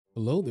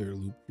Hello there,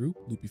 Loop Group.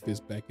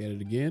 LoopyFist back at it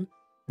again,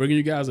 bringing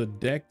you guys a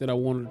deck that I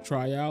wanted to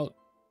try out.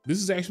 This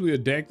is actually a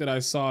deck that I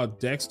saw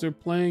Dexter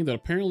playing that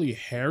apparently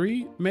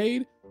Harry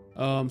made.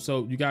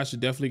 So you guys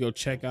should definitely go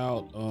check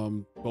out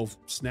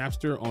both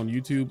Snapster on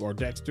YouTube or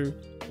Dexter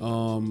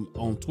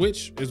on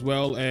Twitch, as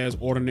well as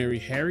Ordinary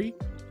Harry.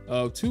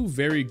 Two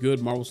very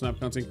good Marvel Snap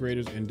content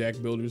creators and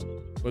deck builders.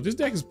 But this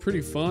deck is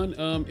pretty fun.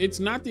 It's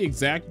not the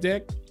exact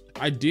deck.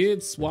 I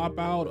did swap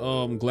out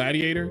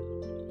Gladiator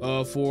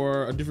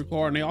for a different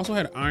card, and they also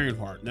had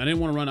Ironheart. Now I didn't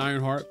want to run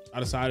Ironheart. I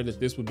decided that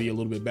this would be a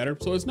little bit better.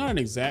 So it's not an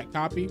exact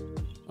copy.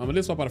 I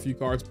did swap out a few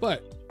cards,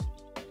 but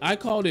I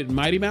called it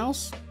Mighty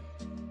Mouse.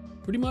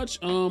 Pretty much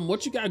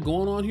what you got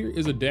going on here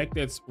is a deck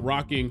that's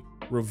rocking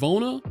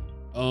Ravona.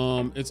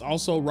 It's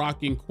also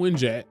rocking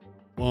Quinjet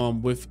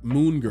with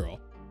Moon Girl.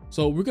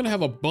 So we're gonna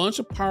have a bunch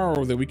of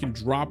power that we can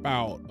drop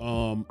out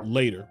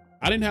later.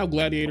 I didn't have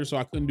Gladiator, so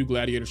I couldn't do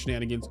Gladiator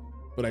shenanigans,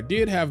 but I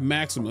did have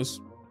Maximus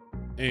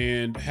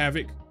and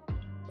Havok.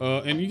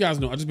 And you guys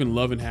know I've just been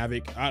loving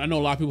Havok. I know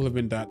a lot of people have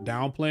been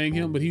downplaying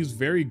him, but he's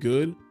very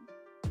good.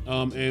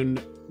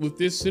 And with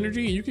this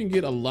synergy, you can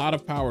get a lot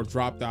of power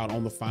dropped out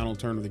on the final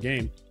turn of the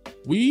game.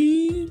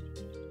 We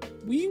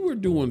were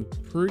doing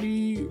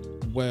pretty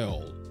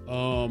well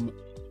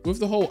with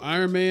the whole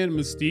Iron Man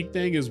Mystique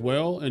thing as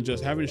well, and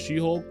just having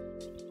She-Hulk,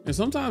 and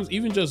sometimes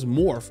even just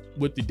Morph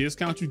with the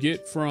discount you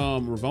get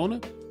from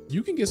Ravona.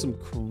 You can get some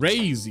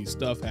crazy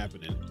stuff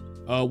happening.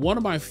 One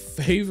of my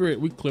favorite,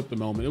 we clipped the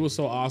moment. It was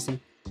so awesome.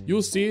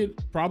 You'll see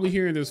it probably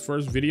here in this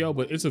first video,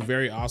 but it's a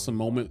very awesome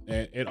moment.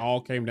 It all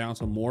came down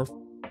to Morph.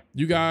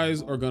 You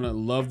guys are gonna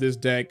love this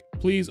deck.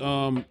 Please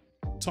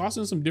toss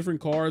in some different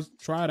cards,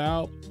 try it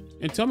out,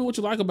 and tell me what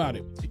you like about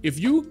it. If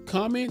you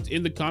comment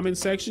in the comment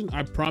section,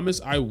 I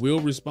promise I will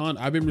respond.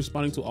 I've been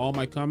responding to all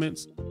my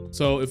comments.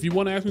 So if you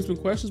want to ask me some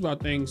questions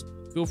about things,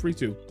 feel free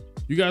to.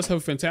 You guys have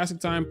a fantastic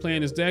time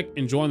playing this deck,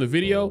 enjoying the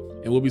video,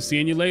 and we'll be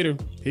seeing you later.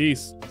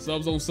 Peace.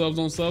 Subs on subs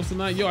on subs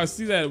tonight. Yo, I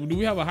see that. Do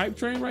we have a hype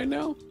train right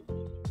now?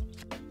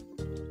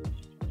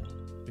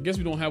 I guess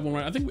we don't have one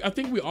right. I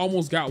think we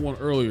almost got one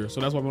earlier,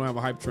 so that's why we don't have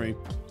a hype train.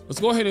 Let's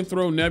go ahead and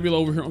throw Nebula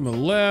over here on the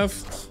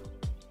left.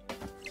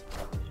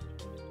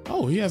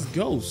 Oh, he has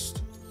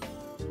Ghost.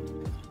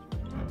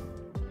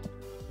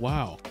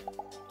 Wow.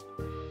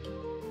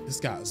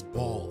 This guy's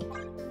bald.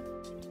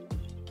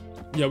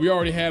 Yeah, we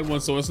already had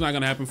one, so it's not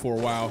gonna happen for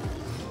a while.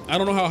 I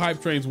don't know how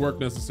hype trains work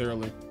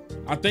necessarily.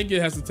 I think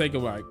it has to take a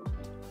like.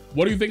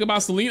 What do you think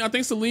about Celine? I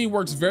think Celine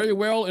works very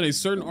well in a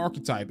certain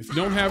archetype. If you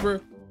don't have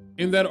her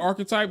in that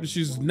archetype,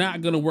 she's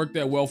not gonna work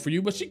that well for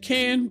you, but she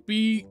can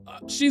be,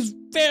 she's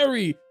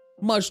very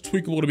much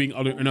tweakable to being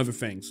in other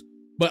things.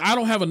 But I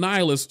don't have a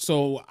nihilist,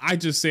 so I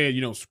just said,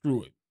 you know,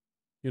 screw it,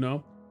 you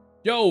know?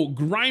 Yo,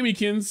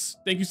 Grimykins,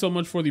 thank you so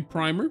much for the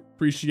primer,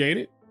 appreciate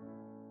it.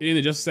 It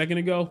ended just a second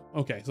ago.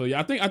 Okay, so yeah,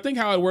 I think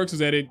how it works is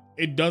that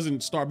it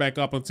doesn't start back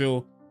up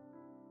until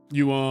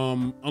you,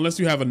 unless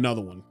you have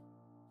another one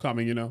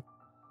coming, you know?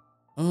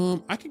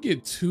 I could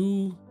get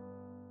two.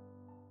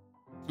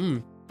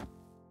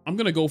 I'm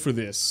gonna go for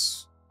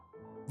this.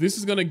 This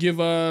is gonna give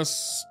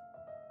us,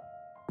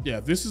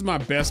 yeah, this is my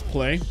best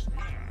play.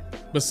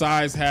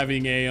 Besides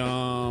having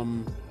a,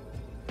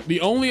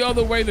 the only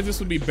other way that this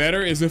would be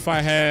better is if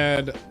I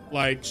had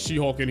like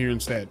She-Hulk in here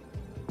instead.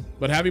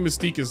 But having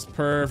Mystique is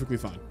perfectly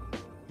fine.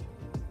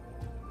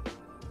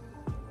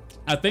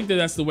 I think that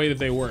that's the way that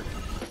they work.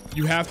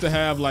 You have to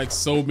have like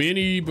so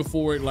many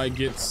before it like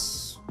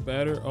gets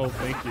better. Oh,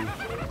 thank you.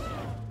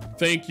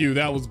 Thank you,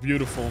 that was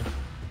beautiful.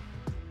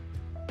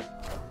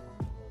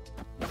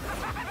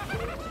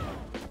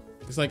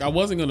 It's like I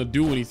wasn't gonna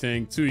do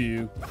anything to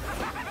you.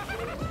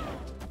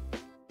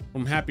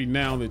 I'm happy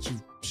now that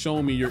you've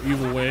shown me your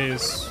evil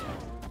ways.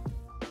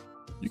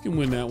 You can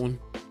win that one.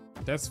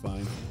 That's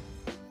fine.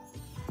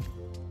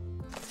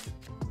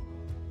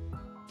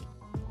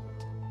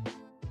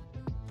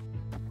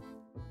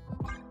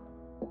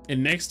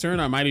 And next turn,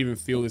 I might even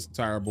fill this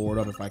entire board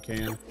up if I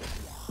can.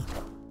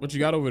 What you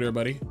got over there,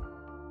 buddy?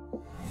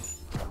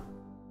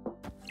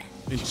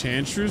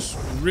 Enchantress?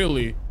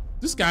 Really?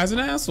 This guy's an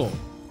asshole.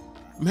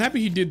 I'm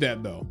happy he did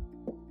that, though.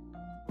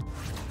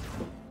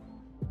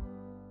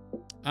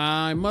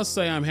 I must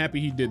say I'm happy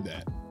he did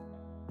that.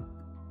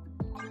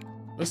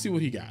 Let's see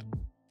what he got.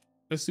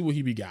 Let's see what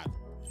he got.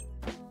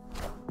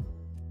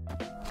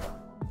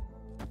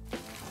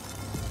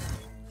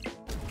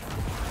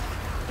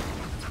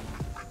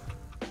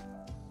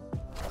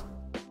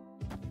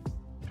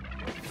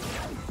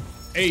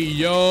 Hey,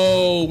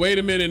 yo, wait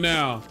a minute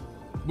now.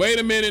 Wait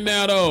a minute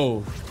now,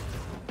 though.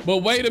 But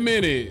wait a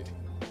minute.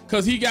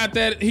 Cause he got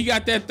that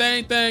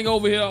thing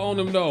over here on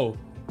him, though.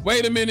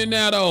 Wait a minute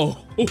now, though.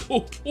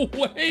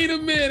 Wait a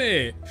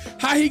minute.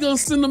 How he gonna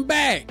send them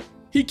back?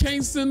 He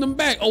can't send them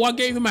back. Oh, I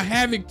gave him a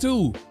Havok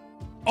too.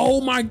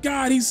 Oh my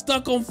God, he's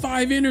stuck on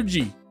 5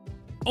 energy.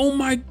 Oh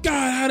my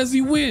God, how does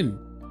he win?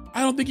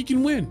 I don't think he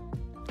can win.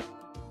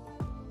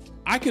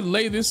 I could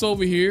lay this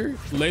over here,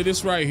 lay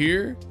this right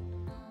here,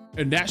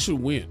 and that should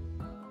win.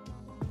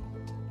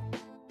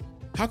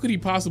 How could he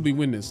possibly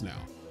win this now?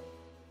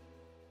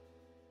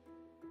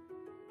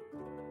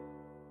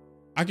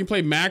 I can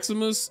play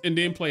Maximus and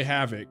then play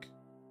Havok.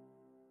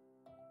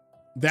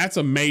 That's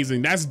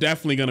amazing. That's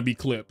definitely gonna be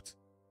clipped.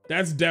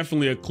 That's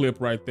definitely a clip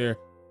right there.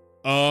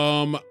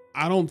 I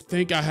don't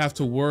think I have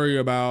to worry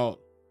about,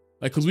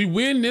 like, cause we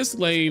win this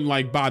lane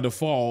like by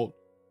default.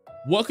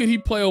 What could he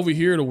play over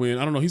here to win?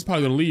 I don't know. He's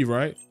probably gonna leave,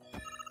 right?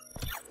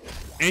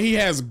 And he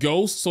has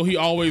Ghost, so he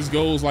always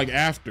goes like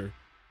after.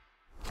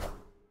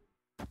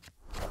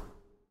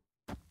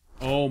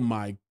 Oh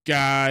my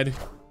God.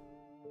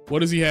 What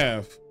does he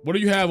have? What do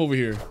you have over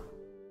here?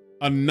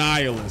 A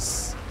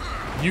Nihilus.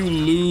 You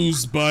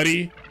lose,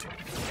 buddy.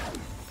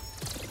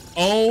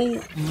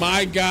 Oh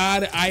my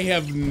God. I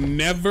have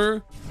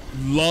never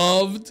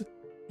loved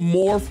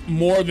more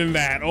than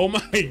that. Oh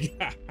my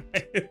God.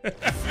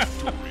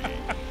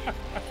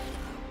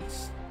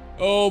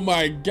 Oh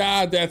my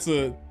God.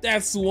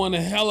 That's one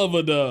hell of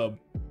a dub.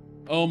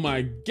 Oh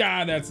my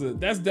God. That's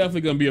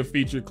definitely gonna be a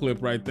featured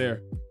clip right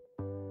there.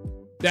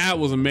 That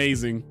was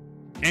amazing.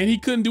 And he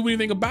couldn't do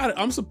anything about it.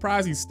 I'm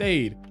surprised he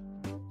stayed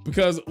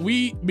because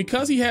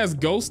he has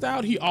Ghost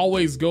out, he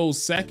always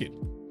goes second.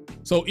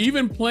 So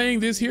even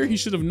playing this here, he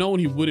should have known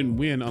he wouldn't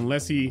win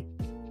unless I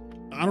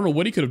don't know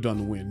what he could have done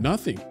to win.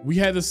 Nothing. We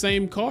had the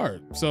same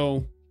card.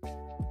 So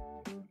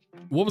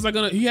what was I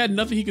gonna, he had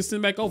nothing he could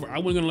send back over. I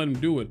wasn't gonna let him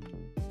do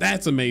it.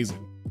 That's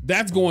amazing.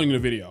 That's going in the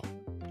video.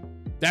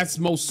 That's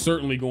most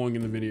certainly going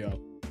in the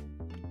video.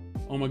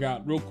 Oh my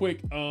God, real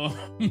quick.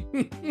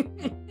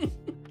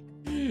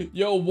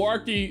 Yo,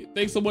 Warky,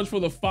 thanks so much for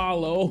the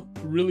follow.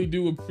 Really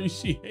do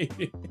appreciate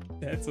it.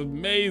 That's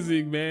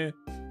amazing, man.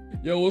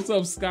 Yo, what's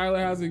up,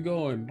 Skylar? How's it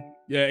going?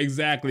 Yeah,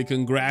 exactly.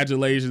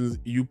 Congratulations.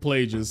 You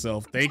played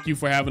yourself. Thank you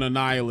for having a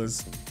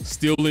Nihilus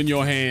still in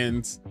your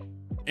hands.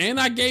 And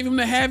I gave him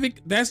the Havok.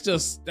 That's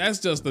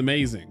just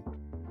amazing.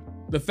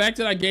 The fact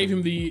that I gave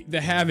him the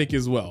Havok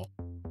as well.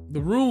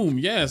 The room,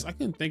 yes. I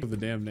couldn't think of the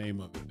damn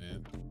name of it,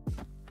 man.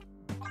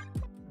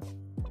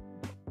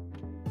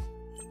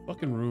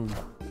 Fucking room.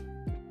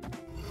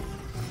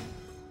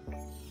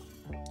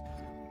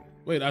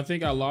 Wait, I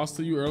think I lost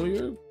to you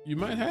earlier? You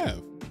might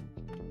have.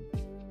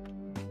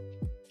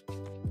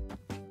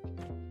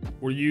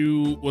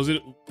 Was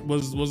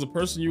the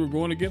person you were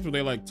going against, were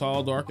they like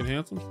tall, dark, and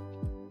handsome?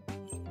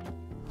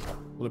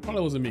 Well, it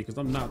probably wasn't me because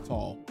I'm not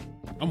tall.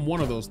 I'm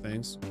one of those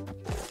things.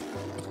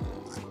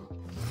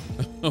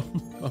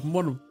 I'm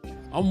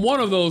one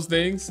of those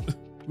things.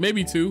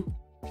 Maybe two.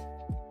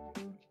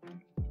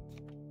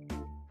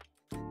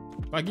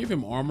 If I give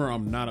him armor,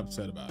 I'm not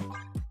upset about it.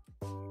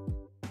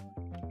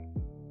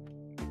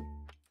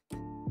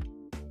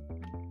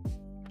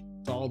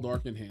 Tall,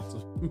 dark, and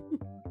handsome.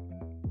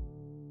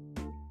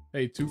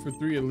 Hey, 2 for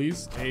 3 at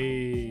least.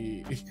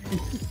 Hey.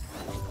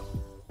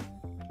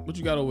 What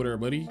you got over there,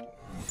 buddy?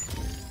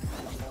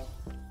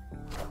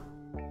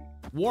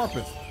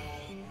 Warpeth.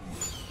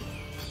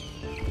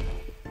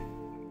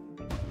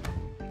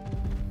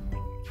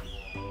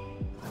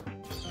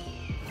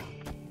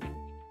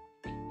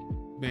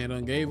 Man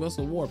done gave us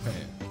a warpath.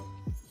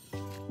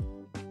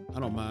 I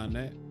don't mind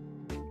that.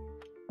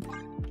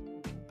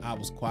 I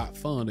was quite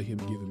fond of him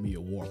giving me a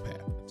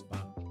warpath. That's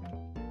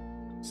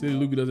fine. Silly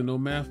Loopy doesn't know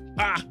math.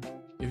 Ah!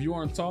 If you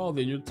aren't tall,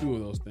 then you're two of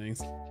those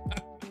things.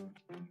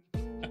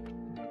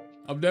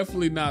 I'm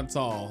definitely not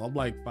tall. I'm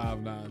like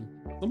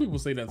 5'9". Some people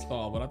say that's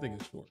tall, but I think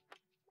it's short.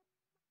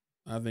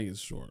 I think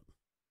it's short.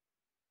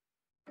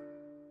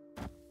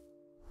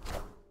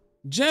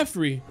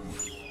 Jeffrey.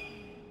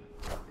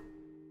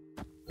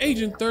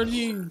 Agent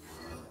 13.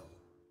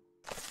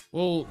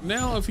 Well,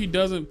 now if he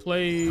doesn't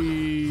play,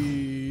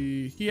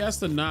 he has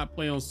to not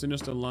play on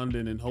Sinister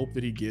London and hope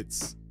that he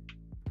gets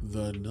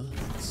the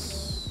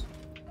nuts.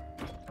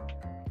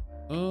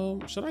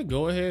 Should I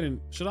go ahead and,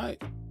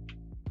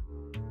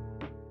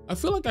 I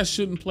feel like I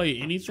shouldn't play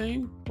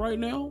anything right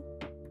now.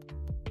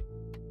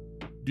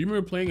 Do you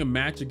remember playing a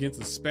match against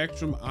a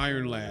Spectrum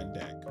Iron Lad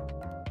deck?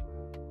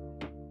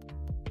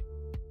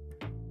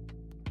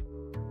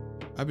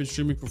 I've been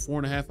streaming for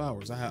 4.5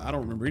 hours. I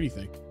don't remember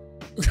anything.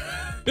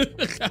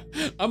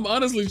 I'm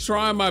honestly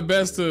trying my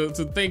best to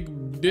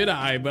think, did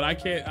I? But I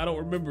can't, I don't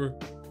remember.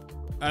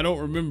 I don't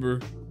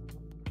remember.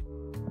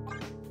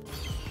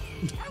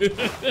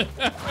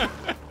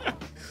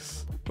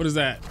 What is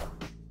that?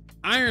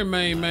 Iron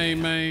Man.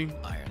 Iron Man.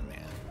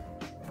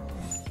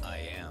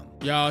 I am.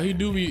 Y'all, he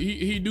do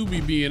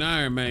be being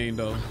Iron Man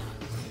though.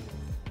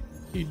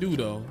 He do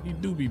though. He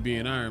do be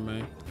being Iron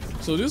Man.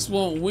 So this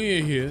won't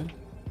win here.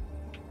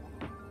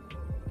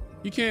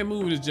 He can't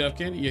move this Jeff,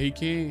 can he? Yeah, he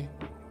can.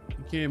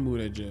 He can move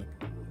that Jeff.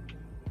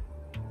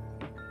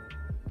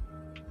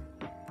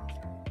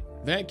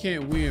 That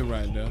can't win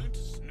right now.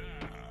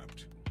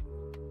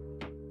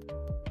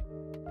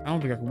 I don't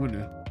think I can win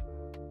that.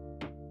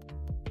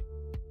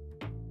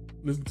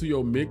 Listen to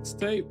your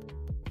mixtape.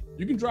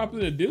 You can drop it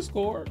in a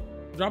Discord.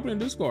 Drop it in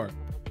Discord.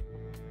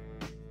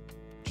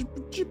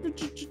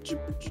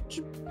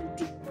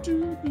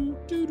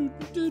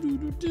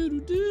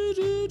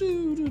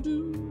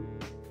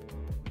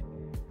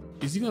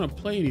 Is he gonna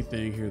play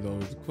anything here though,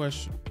 is the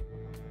question.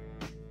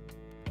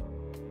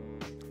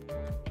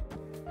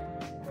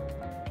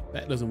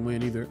 That doesn't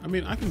win either. I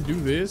mean, I can do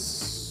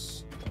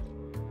this.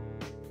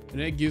 And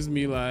that gives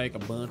me like a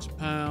bunch of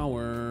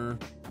power.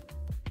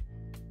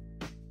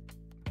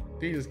 I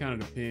think it just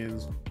kind of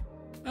depends.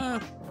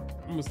 I'm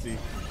gonna see.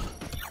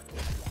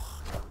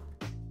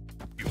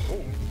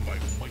 Behold my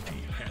mighty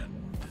hand.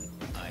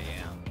 I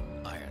am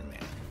Iron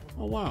Man.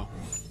 Oh, wow.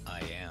 I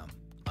am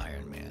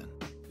Iron Man.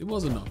 It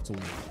was enough to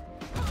win.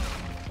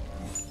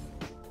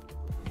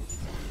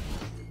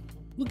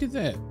 Look at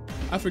that.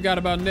 I forgot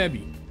about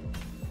Nebby.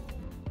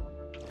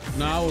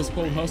 Now I was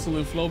quote hustle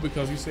and flow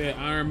because you said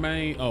Iron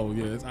Man. Oh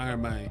yeah, it's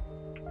Iron Man.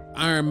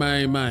 Iron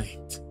Man, man.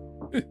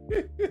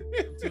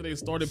 Until they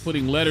started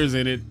putting letters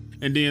in it,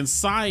 and then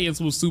science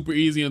was super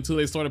easy until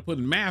they started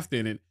putting math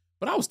in it.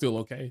 But I was still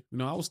okay. You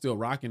know, I was still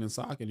rocking and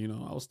socking. You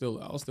know, I was still,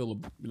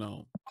 you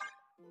know,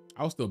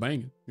 I was still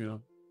banging. You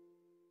know,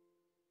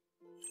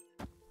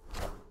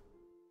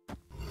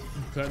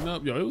 cutting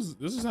up, yo.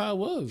 This is how it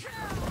was.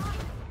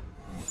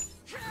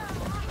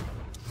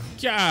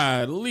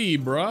 Golly,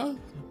 bruh.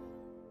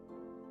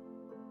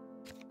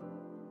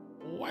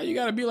 Why you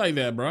gotta be like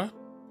that, bruh?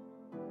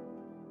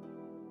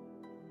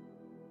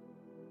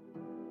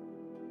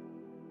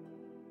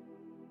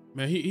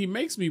 Man, he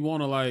makes me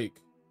wanna like...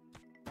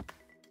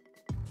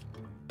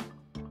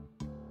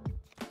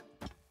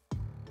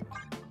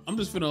 I'm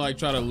just finna like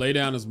try to lay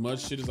down as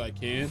much shit as I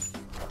can.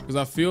 Cause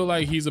I feel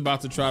like he's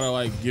about to try to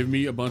like give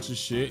me a bunch of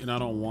shit and I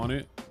don't want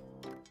it.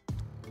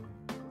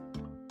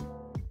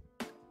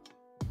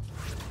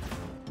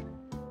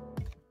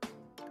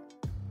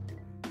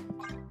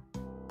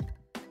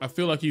 I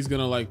feel like he's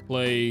gonna like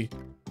play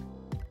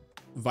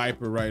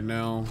Viper right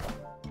now.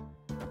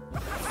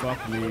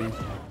 Fuck me.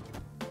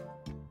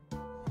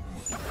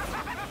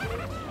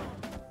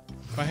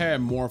 If I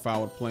had Morph, I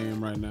would play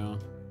him right now.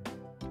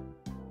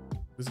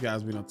 This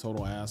guy's been a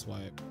total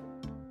asswipe.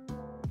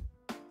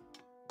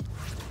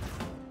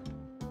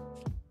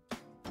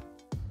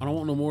 I don't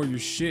want no more of your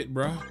shit,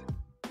 bruh.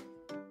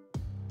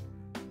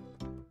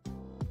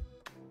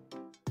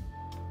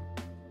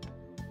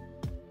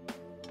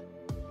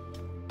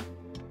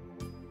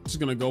 Just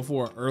gonna go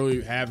for an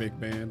early Havok,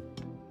 man.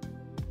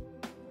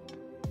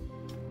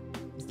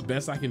 It's the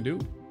best I can do.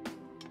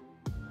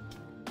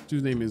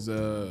 Dude's name is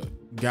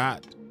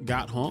Got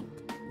Hunk.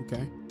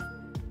 Okay.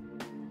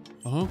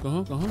 A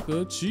hunk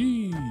of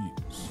cheese.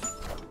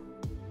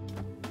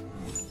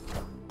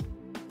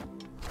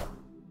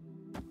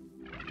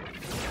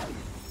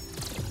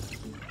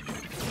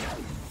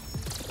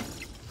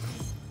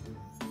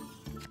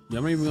 Yeah,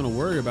 I'm not even gonna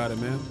worry about it,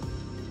 man.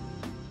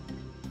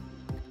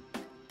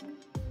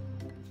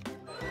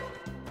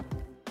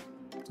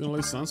 It's gonna lay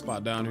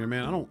Sunspot down here,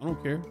 man. I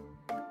don't care.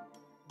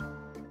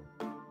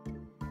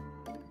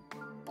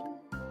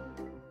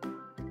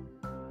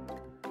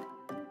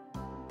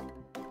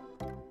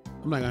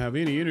 I'm not gonna have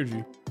any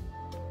energy.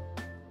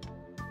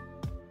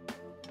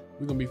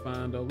 We're gonna be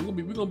fine though.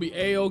 We're gonna be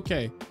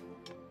A-okay.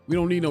 We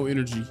don't need no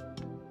energy.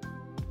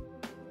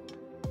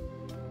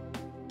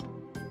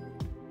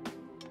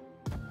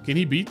 Can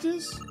he beat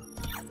this?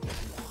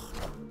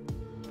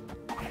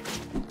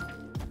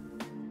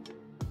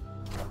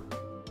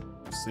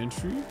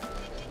 Sentry?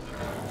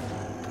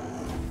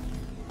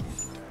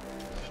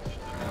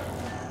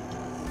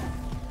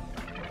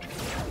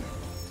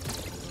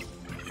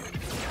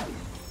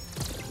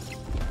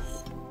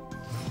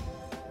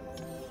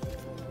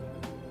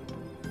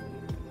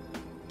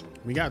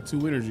 We got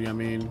 2 energy. I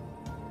mean,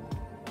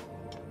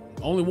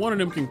 only one of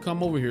them can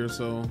come over here,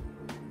 so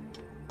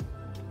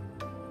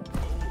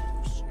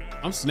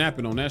I'm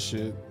snapping on that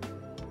shit.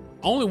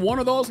 Only one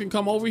of those can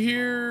come over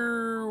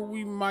here.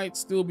 We might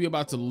still be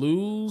about to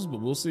lose,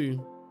 but we'll see.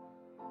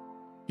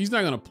 He's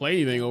not gonna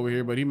play anything over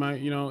here, but he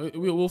might, you know,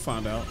 we'll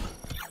find out.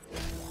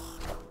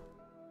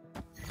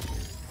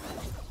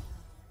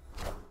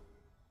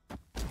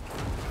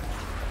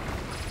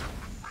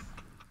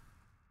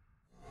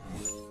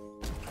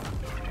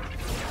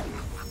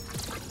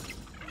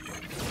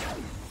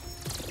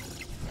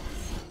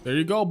 There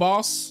you go,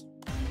 boss.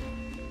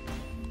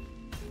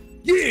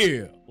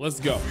 Yeah, let's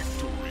go.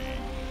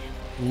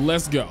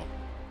 Let's go.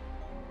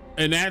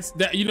 And that's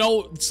that. You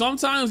know,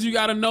 sometimes you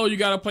gotta know you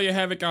gotta play your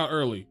Havok out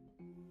early.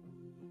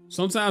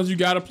 Sometimes you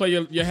gotta play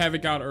your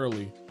Havok out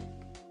early.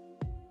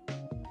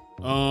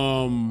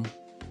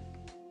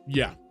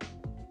 Yeah.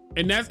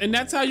 And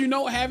that's how you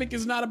know Havok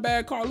is not a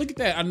bad card. Look at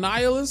that,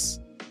 Annihilus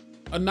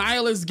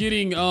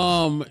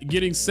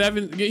getting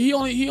 7. He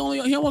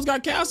almost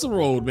got Castle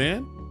Road,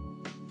 man.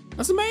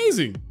 That's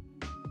amazing.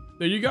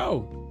 There you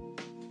go.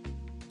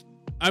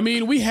 I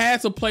mean, we had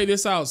to play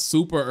this out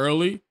super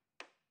early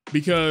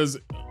because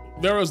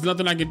there was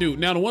nothing I could do.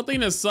 Now, the one thing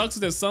that sucks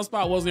is that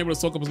Sunspot wasn't able to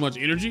soak up as much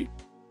energy,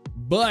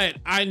 but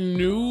I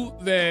knew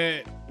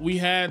that we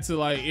had to,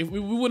 like, if we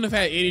wouldn't have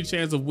had any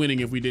chance of winning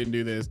if we didn't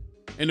do this.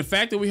 And the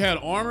fact that we had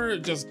armor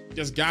just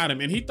got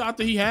him, and he thought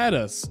that he had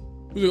us.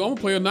 He was like, I'm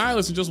gonna play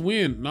Annihilus and just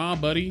win. Nah,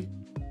 buddy.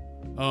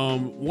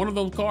 One of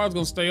those cards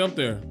gonna stay up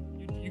there.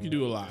 You can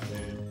do a lot,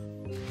 man.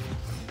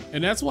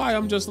 And that's why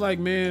I'm just like,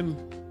 man,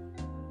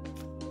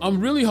 I'm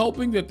really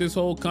hoping that this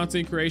whole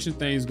content creation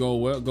thing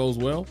goes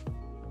well.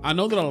 I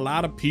know that a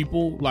lot of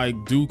people like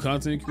do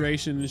content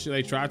creation and shit.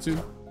 They try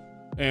to,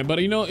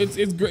 but you know,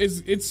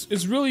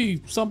 it's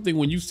really something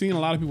when you've seen a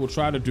lot of people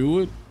try to do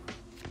it,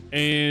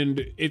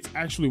 and it's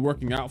actually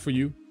working out for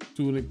you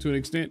to an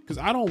extent. Because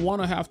I don't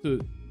want to have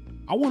to.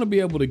 I want to be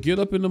able to get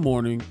up in the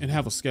morning and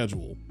have a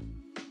schedule,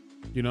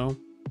 you know,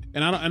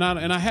 and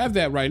I have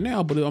that right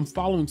now, but I'm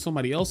following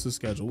somebody else's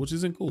schedule, which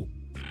isn't cool.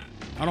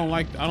 I don't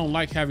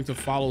like having to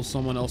follow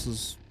someone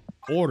else's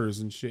orders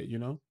and shit, you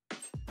know.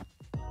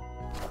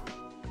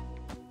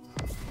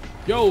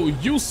 Yo,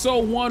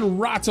 Yuso1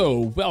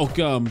 Rato,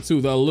 welcome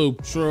to the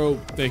Loop Trope.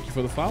 Thank you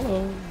for the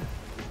follow.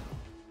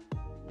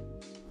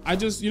 I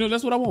just, you know,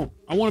 that's what I want.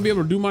 I want to be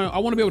able to do I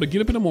want to be able to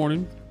get up in the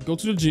morning, go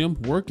to the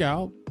gym, work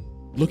out,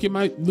 look at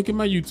my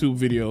YouTube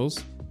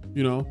videos,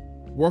 you know,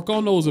 work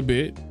on those a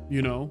bit,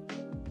 you know.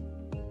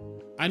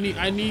 I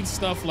need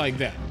stuff like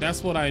that.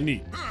 That's what I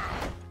need.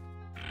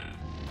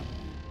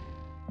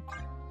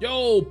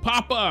 Yo,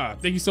 Papa,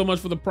 thank you so much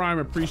for the prime.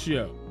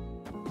 Appreciate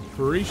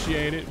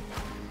it.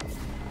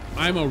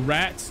 I'm a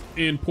rat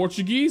in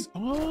Portuguese.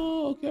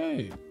 Oh,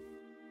 okay.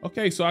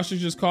 Okay, so I should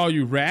just call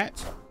you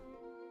Rat.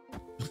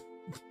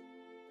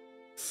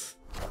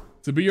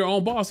 To be your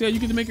own boss. Yeah, you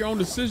get to make your own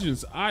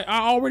decisions. I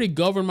already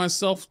govern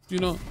myself, you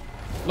know.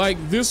 Like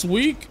this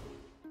week,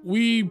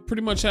 we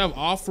pretty much have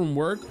off from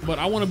work, but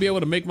I want to be able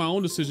to make my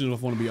own decisions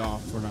if I want to be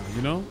off or not,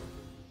 you know?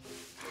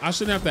 I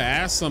shouldn't have to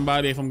ask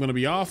somebody if I'm going to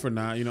be off or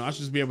not, you know? I should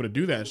just be able to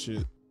do that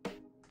shit.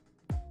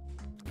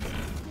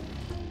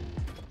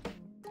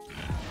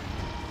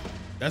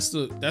 That's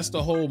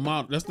the whole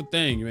model. That's the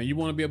thing, man. You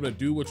want to be able to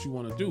do what you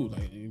want to do,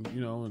 like,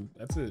 you know, and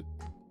that's it.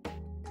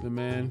 The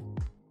man,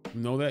 you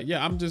know that?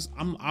 Yeah, I'm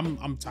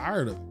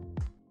tired of it.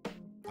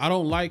 I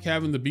don't like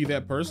having to be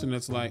that person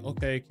that's like,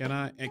 okay,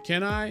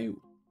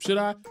 should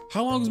I?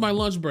 How long is my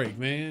lunch break,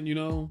 man? You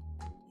know,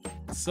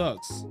 it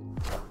sucks.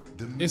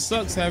 It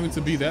sucks having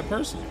to be that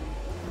person.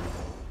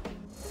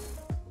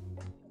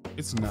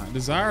 It's not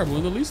desirable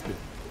in the least bit.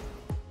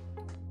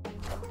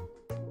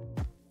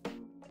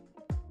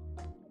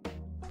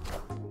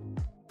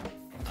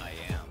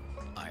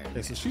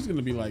 Okay, so she's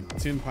gonna be like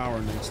 10 power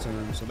next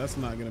turn, so that's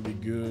not gonna be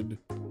good.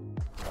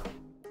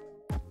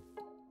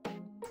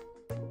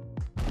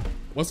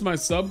 What's my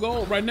sub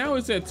goal? Right now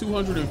it's at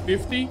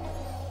 250,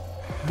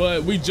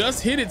 but we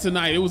just hit it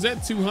tonight. It was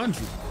at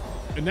 200,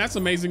 and that's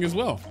amazing as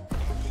well.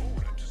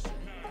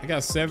 I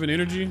got 7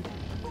 energy.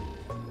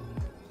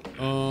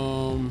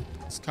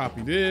 Let's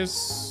copy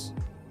this.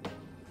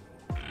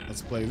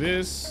 Let's play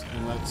this,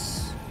 and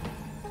let's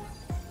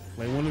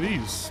play one of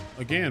these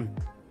again.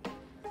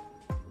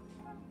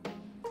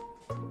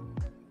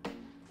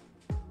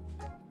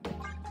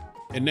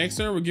 And next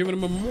turn, we're giving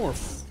him a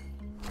morph.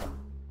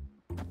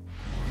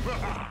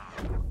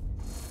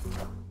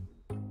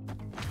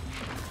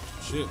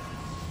 Shit.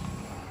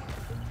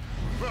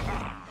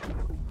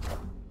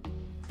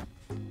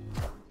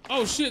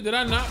 Oh shit, did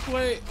I not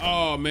play?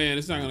 Oh man,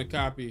 it's not gonna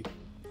copy.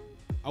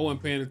 I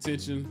wasn't paying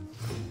attention.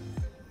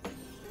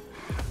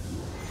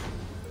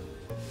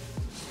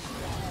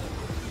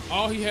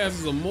 All he has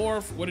is a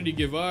morph. What did he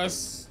give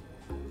us?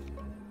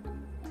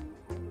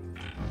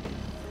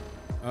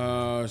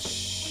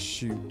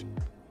 Shoot.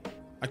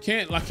 I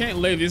can't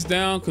lay this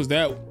down because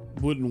that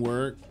wouldn't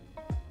work.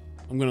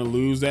 I'm gonna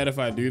lose that if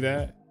I do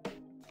that.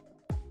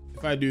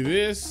 If I do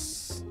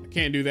this, I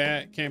can't do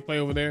that. Can't play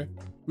over there.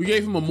 We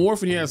gave him a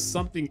morph and he has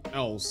something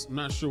else. I'm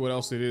not sure what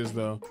else it is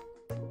though.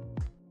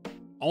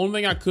 Only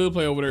thing I could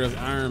play over there is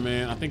Iron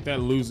Man. I think that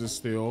loses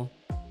still.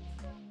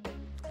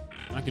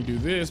 I can do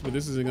this, but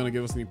this isn't gonna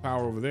give us any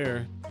power over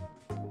there.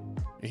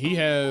 And he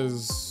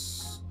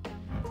has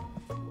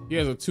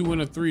a 2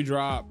 and a 3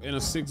 drop and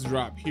a 6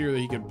 drop here that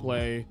he can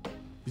play.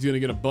 He's gonna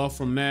get a buff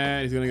from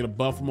that. He's gonna get a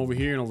buff from over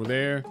here and over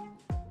there.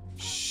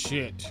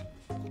 Shit.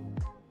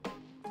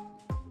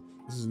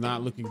 This is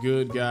not looking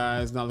good,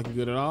 guys. Not looking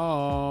good at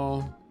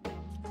all.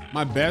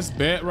 My best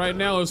bet right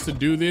now is to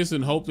do this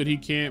and hope that he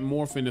can't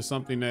morph into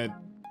something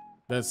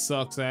that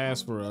sucks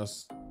ass for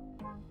us.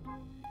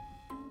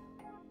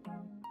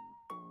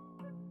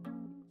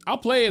 I'll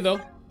play it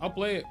though. I'll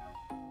play it.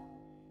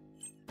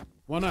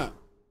 Why not?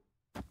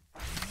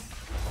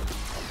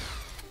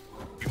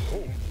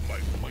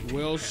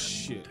 Well,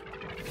 shit.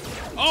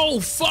 Oh,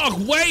 fuck,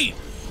 wait.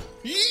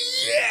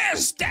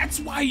 Yes,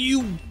 that's why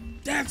you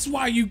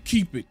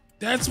keep it.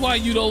 That's why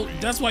you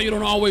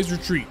don't always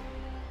retreat.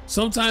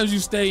 Sometimes you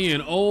stay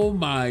in. Oh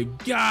my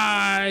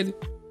God.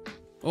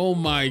 Oh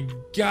my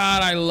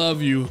God, I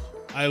love you.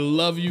 I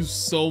love you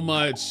so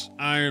much,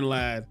 Iron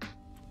Lad.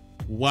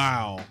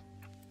 Wow.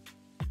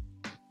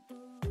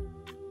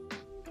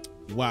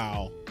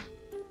 Wow.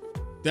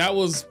 That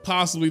was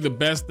possibly the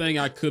best thing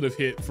I could have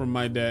hit from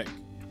my deck.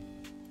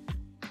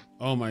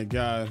 Oh my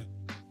God.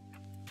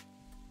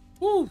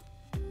 Woo.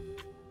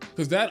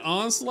 Because that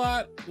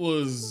onslaught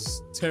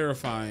was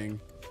terrifying.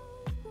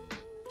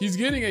 He's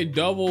getting a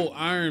double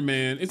Iron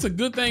Man. It's a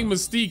good thing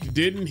Mystique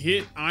didn't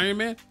hit Iron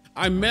Man.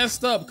 I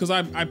messed up because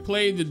I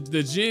played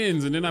the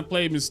gens and then I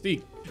played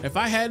Mystique. If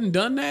I hadn't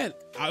done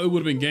that, it would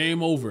have been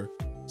game over.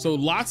 So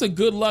lots of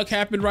good luck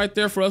happened right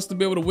there for us to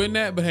be able to win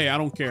that. But hey, I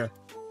don't care.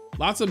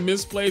 Lots of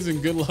misplays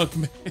and good luck,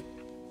 man.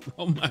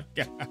 Oh my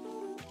God.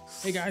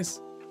 Hey guys,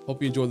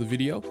 hope you enjoyed the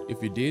video.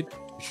 If you did,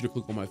 be sure to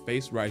click on my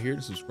face right here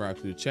to subscribe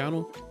to the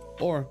channel.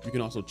 Or you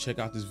can also check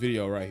out this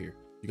video right here.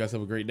 You guys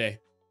have a great day.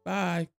 Bye.